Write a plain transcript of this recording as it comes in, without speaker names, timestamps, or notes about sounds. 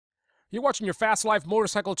You're watching your Fast Life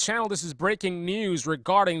Motorcycle channel. This is breaking news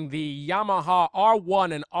regarding the Yamaha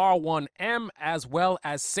R1 and R1M, as well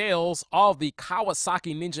as sales of the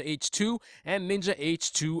Kawasaki Ninja H2 and Ninja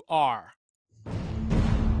H2R.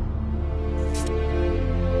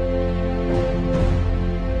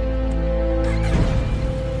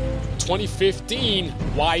 2015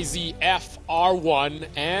 YZF R1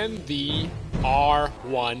 and the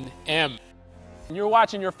R1M. You're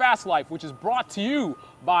watching Your Fast Life, which is brought to you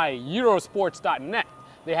by Eurosports.net.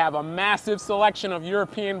 They have a massive selection of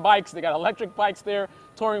European bikes. They got electric bikes there,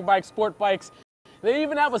 touring bikes, sport bikes. They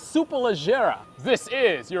even have a Superleggera. This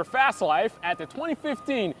is Your Fast Life at the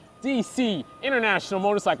 2015 DC International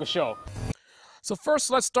Motorcycle Show. So first,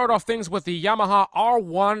 let's start off things with the Yamaha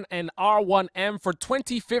R1 and R1M. For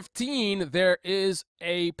 2015, there is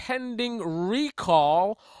a pending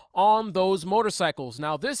recall on those motorcycles.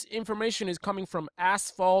 Now, this information is coming from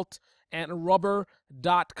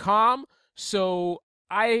asphaltandrubber.com, so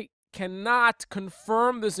I cannot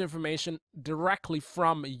confirm this information directly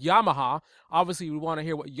from Yamaha. Obviously, we want to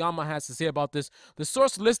hear what Yamaha has to say about this. The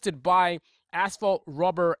source listed by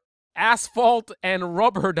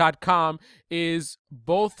asphaltandrubber.com is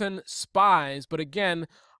Bothan Spies, but again,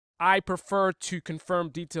 I prefer to confirm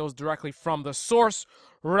details directly from the source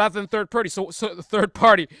rather than third party. So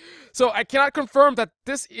I cannot confirm that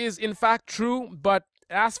this is in fact true, but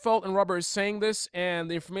Asphalt and Rubber is saying this,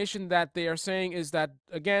 and the information that they are saying is that,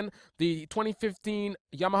 again, the 2015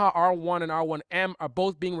 Yamaha R1 and R1M are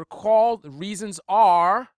both being recalled. The reasons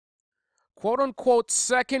are quote-unquote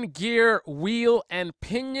second gear wheel and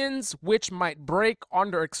pinions, which might break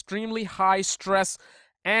under extremely high stress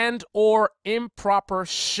and or improper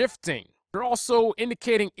shifting. They're also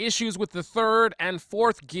indicating issues with the third and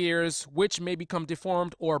fourth gears, which may become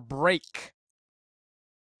deformed or break.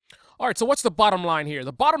 All right, so what's the bottom line here?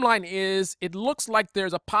 The bottom line is it looks like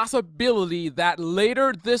there's a possibility that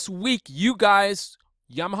later this week, you guys,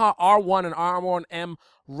 Yamaha R1 and R1M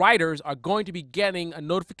riders, are going to be getting a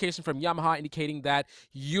notification from Yamaha indicating that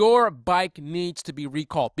your bike needs to be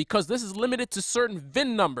recalled, because this is limited to certain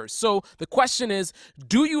VIN numbers. So the question is,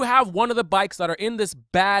 do you have one of the bikes that are in this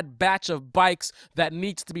bad batch of bikes that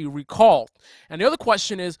needs to be recalled? And the other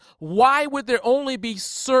question is, why would there only be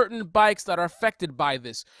certain bikes that are affected by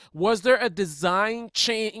this? Was there a design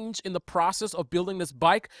change in the process of building this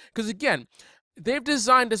bike? Because again, they've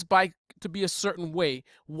designed this bike to be a certain way.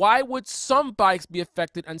 Why would some bikes be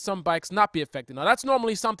affected and some bikes not be affected? Now, that's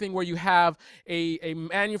normally something where you have a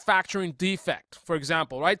manufacturing defect, for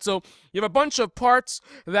example, right? So you have a bunch of parts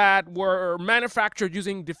that were manufactured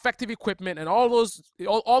using defective equipment, and all those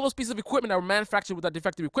pieces of equipment that were manufactured with that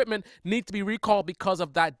defective equipment need to be recalled because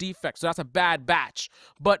of that defect. So that's a bad batch.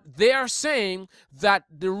 But they are saying that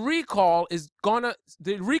the recall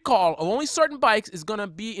of only certain bikes is gonna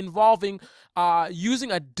be involving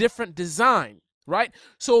using a different design, right?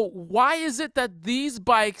 So why is it that these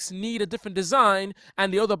bikes need a different design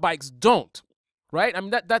and the other bikes don't, right? I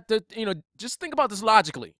mean, just think about this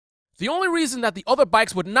logically. The only reason that the other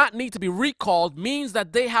bikes would not need to be recalled means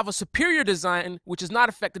that they have a superior design which is not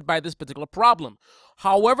affected by this particular problem.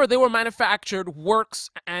 However they were manufactured works,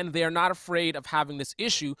 and they are not afraid of having this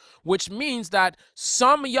issue, which means that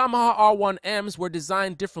some Yamaha R1Ms were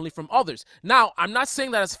designed differently from others. Now, I'm not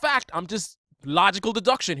saying that as fact, I'm just logical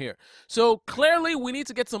deduction here. So clearly we need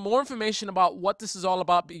to get some more information about what this is all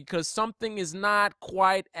about, because something is not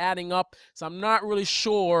quite adding up. So I'm not really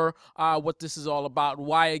sure what this is all about,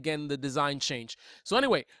 why again the design change. So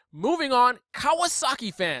anyway, moving on,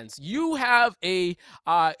 Kawasaki fans, you have a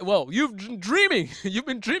you've been dreaming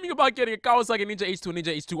about getting a Kawasaki Ninja H2 and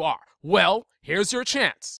Ninja H2R. Well, here's your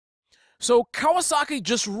chance. So Kawasaki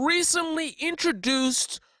just recently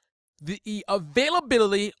introduced the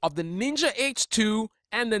availability of the Ninja H2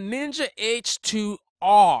 and the Ninja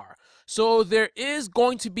H2R. So there is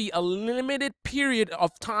going to be a limited period of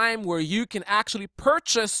time where you can actually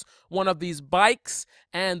purchase one of these bikes,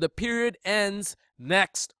 and the period ends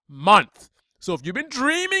next month. So if you've been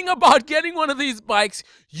dreaming about getting one of these bikes,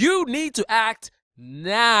 you need to act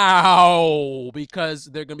now, because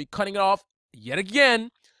they're going to be cutting it off yet again.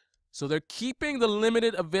 So they're keeping the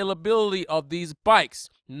limited availability of these bikes.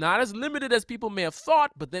 Not as limited as people may have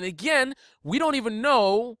thought, but then again, we don't even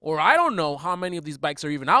know, or I don't know, how many of these bikes are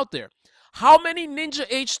even out there. How many Ninja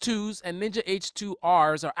H2s and Ninja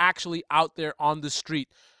H2Rs are actually out there on the street?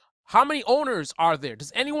 How many owners are there?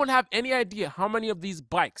 Does anyone have any idea how many of these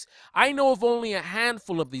bikes? I know of only a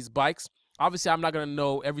handful of these bikes. Obviously, I'm not going to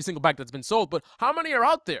know every single bike that's been sold, but how many are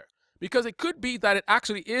out there? Because it could be that it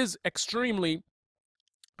actually is extremely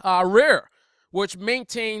rare, which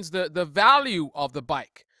maintains the value of the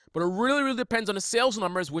bike. but it really, really depends on the sales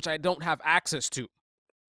numbers, which I don't have access to.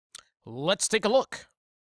 Let's take a look.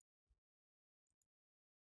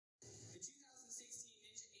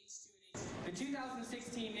 The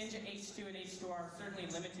 2016 Ninja H2 and H2R are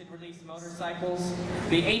certainly limited release motorcycles.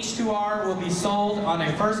 The H2R will be sold on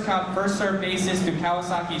a first come, first served basis through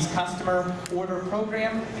Kawasaki's customer order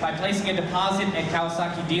program by placing a deposit at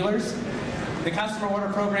Kawasaki dealers. The customer order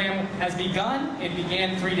program has begun. It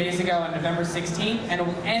began 3 days ago on November 16th and it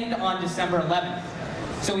will end on December 11th.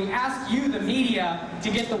 So we ask you, the media,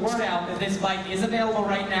 to get the word out that this bike is available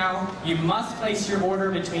right now. You must place your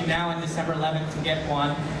order between now and December 11th to get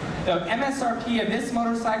one. The MSRP of this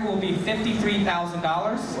motorcycle will be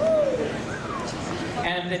 $53,000.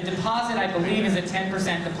 And the deposit, I believe, is a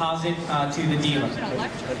 10% deposit to the dealer.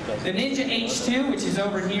 The Ninja H2, which is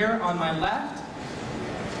over here on my left,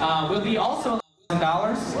 will be also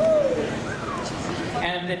 $1,000.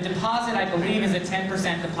 And the deposit, I believe, is a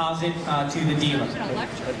 10% deposit to the dealer.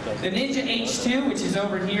 The Ninja H2, which is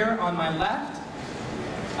over here on my left,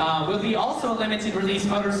 will be also a limited release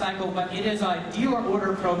motorcycle, but it is a dealer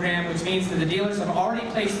order program, which means that the dealers have already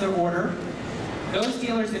placed their order. Those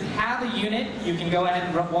dealers that have a unit, you can go ahead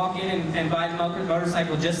and walk in and buy the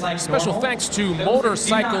motorcycle just like Special normal. thanks to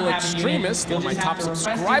Motorcycle Extremist, one of my top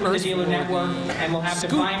subscribers, dealer network, and we'll have to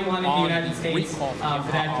find one in the United States for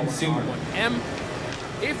that consumer.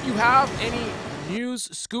 If you have any news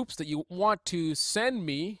scoops that you want to send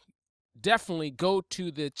me, definitely go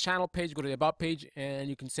to the channel page, go to the About page, and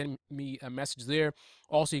you can send me a message there.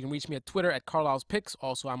 Also, you can reach me at Twitter at carlylespicks.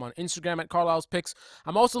 Also, I'm on Instagram at carlylespicks.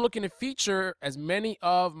 I'm also looking to feature as many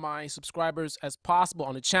of my subscribers as possible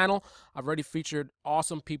on the channel. I've already featured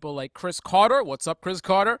awesome people like Chris Carter. What's up, Chris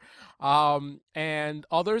Carter? And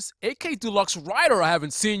others. AK Deluxe Rider, I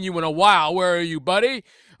haven't seen you in a while. Where are you, buddy?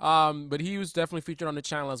 But he was definitely featured on the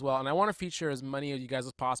channel as well. And I want to feature as many of you guys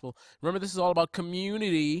as possible. Remember, this is all about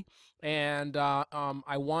community. And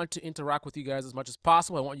I want to interact with you guys as much as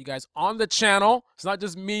possible. I want you guys on the channel. It's not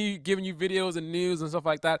just me giving you videos and news and stuff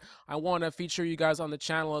like that. I want to feature you guys on the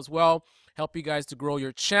channel as well, help you guys to grow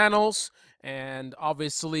your channels. And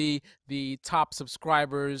obviously, the top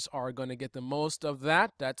subscribers are going to get the most of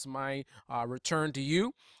that. That's my return to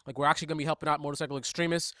you. Like, we're actually going to be helping out Motorcycle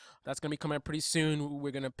Extremists. That's going to be coming up pretty soon. We're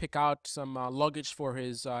going to pick out some luggage for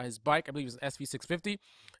his bike. I believe it's SV650.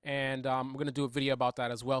 And we're going to do a video about that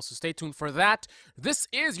as well. So stay tuned for that. This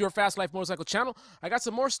is your Fast Life Motorcycle channel. I got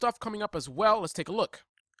some more stuff coming up as well. Let's take a look.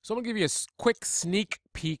 So I'm going to give you a quick sneak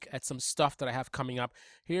peek at some stuff that I have coming up.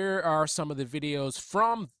 Here are some of the videos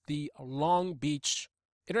from the Long Beach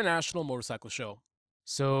International Motorcycle Show.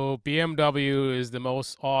 So BMW is the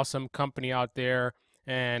most awesome company out there,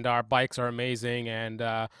 and our bikes are amazing. And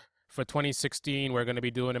for 2016, we're going to be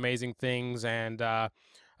doing amazing things. And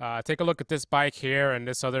take a look at this bike here and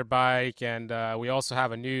this other bike. And we also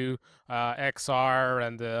have a new XR,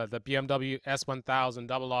 and the BMW S1000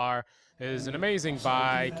 RR is an amazing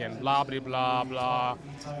bike, and blah blah blah blah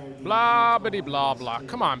blah blah blah blah.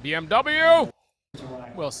 Come on, BMW.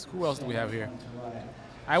 Who else do we have here?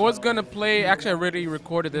 I was gonna play. Actually, I already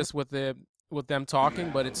recorded this with them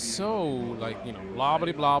talking, but it's so, like, you know, blah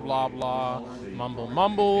blah blah blah blah, mumble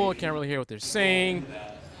mumble. I can't really hear what they're saying.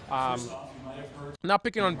 Not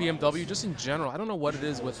picking on BMW, just in general. I don't know what it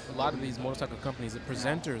is with a lot of these motorcycle companies, the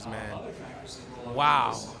presenters, man.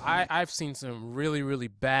 Wow, I've seen some really, really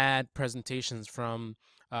bad presentations from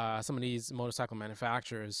some of these motorcycle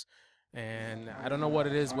manufacturers, and I don't know what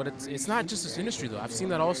it is. It's not just this industry though. I've seen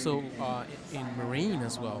that also in marine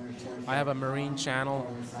as well. I have a marine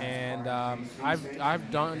channel, and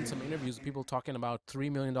I've done some interviews with people talking about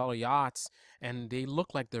 $3 million yachts, and they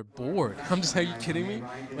look like they're bored. I'm just like, are you kidding me?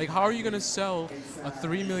 Like, how are you gonna sell a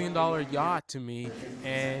 $3 million yacht to me,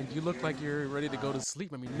 and you look like you're ready to go to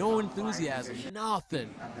sleep? I mean, no enthusiasm,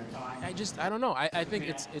 nothing. I don't know. I think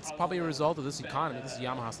it's probably a result of this economy. This is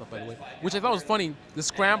Yamaha stuff, by the way, which I thought was funny. The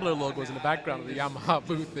Scrambler logo is in the background of the Yamaha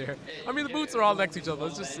booth there. I mean, the booths are all next to each other.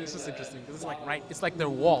 It's just interesting because it's like it's like their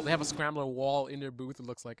wall. They have a Scrambler wall in their booth, it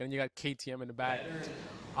looks like, and you got KTM in the back.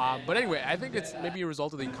 But anyway, I think it's maybe a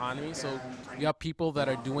result of the economy. So you have people that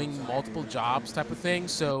are doing multiple jobs type of thing.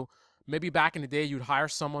 So maybe back in the day, you'd hire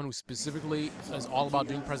someone who specifically is all about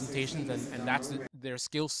doing presentations, and that's their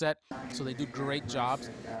skill set. So they do great jobs.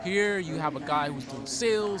 Here you have a guy who's doing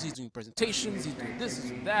sales, he's doing presentations, he's doing this,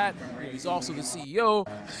 he's doing that. He's also the CEO,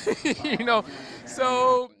 you know.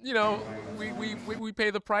 So, you know, we pay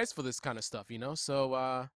the price for this kind of stuff, you know.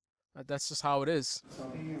 So that's just how it is.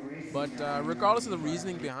 But regardless of the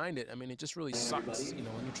reasoning behind it, I mean, it just really sucks, you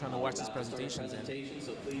know, when you're trying to watch these presentations and it's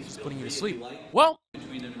just putting you to sleep. Well,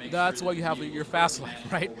 that's why you have your fast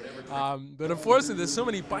life, right? But unfortunately, there's so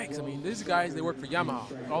many bikes. I mean, these guys, they work for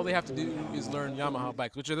Yamaha. All they have to do is learn Yamaha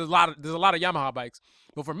bikes, which there's a lot of Yamaha bikes.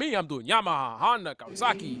 But for me, I'm doing Yamaha, Honda,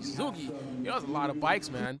 Kawasaki, Suzuki. You know, there's a lot of bikes,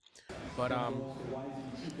 man. But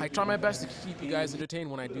I try my best to keep you guys entertained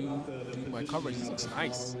when I do my coverage. This looks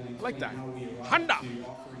nice. I like that. Honda!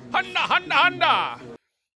 Honda, Honda, Honda!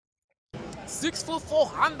 6'4"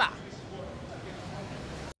 Honda.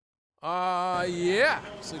 Yeah.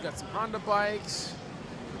 So we got some Honda bikes.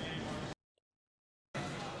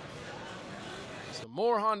 Some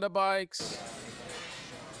more Honda bikes.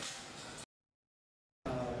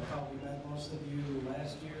 We met most of you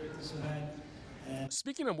last year at this event. And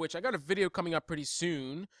Speaking of which, I got a video coming up pretty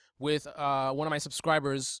soon with one of my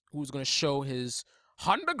subscribers who's going to show his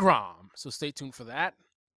Honda Gram. So stay tuned for that.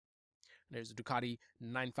 There's a Ducati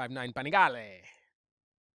 959 Panigale.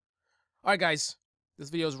 All right, guys. This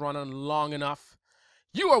video's run on long enough.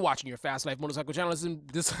 You are watching Your Fast Life Motorcycle Channel.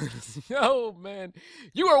 Oh, man.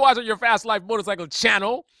 You are watching Your Fast Life Motorcycle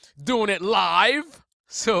Channel. Doing it live.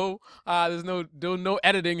 So there's no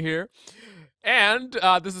editing here. And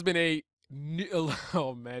this has been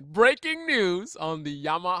breaking news on the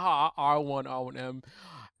Yamaha R1, R1M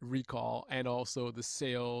recall, and also the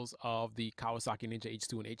sales of the Kawasaki Ninja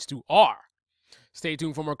H2 and H2R. Stay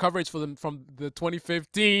tuned for more coverage from the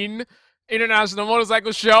 2015 International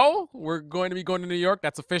Motorcycle Show. We're going to be going to New York.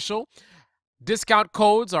 That's official. Discount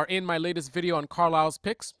codes are in my latest video on Carlyle's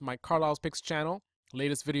Picks, my Carlyle's Picks channel.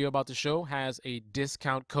 Latest video about the show has a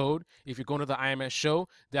discount code. If you're going to the IMS show,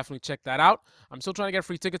 definitely check that out. I'm still trying to get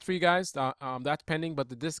free tickets for you guys. That's pending, but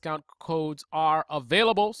the discount codes are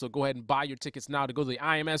available. So go ahead and buy your tickets now to go to the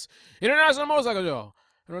IMS International Motorcycle Show.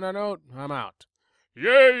 And on that note, I'm out. Yay,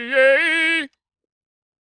 yay!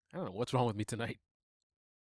 I don't know what's wrong with me tonight.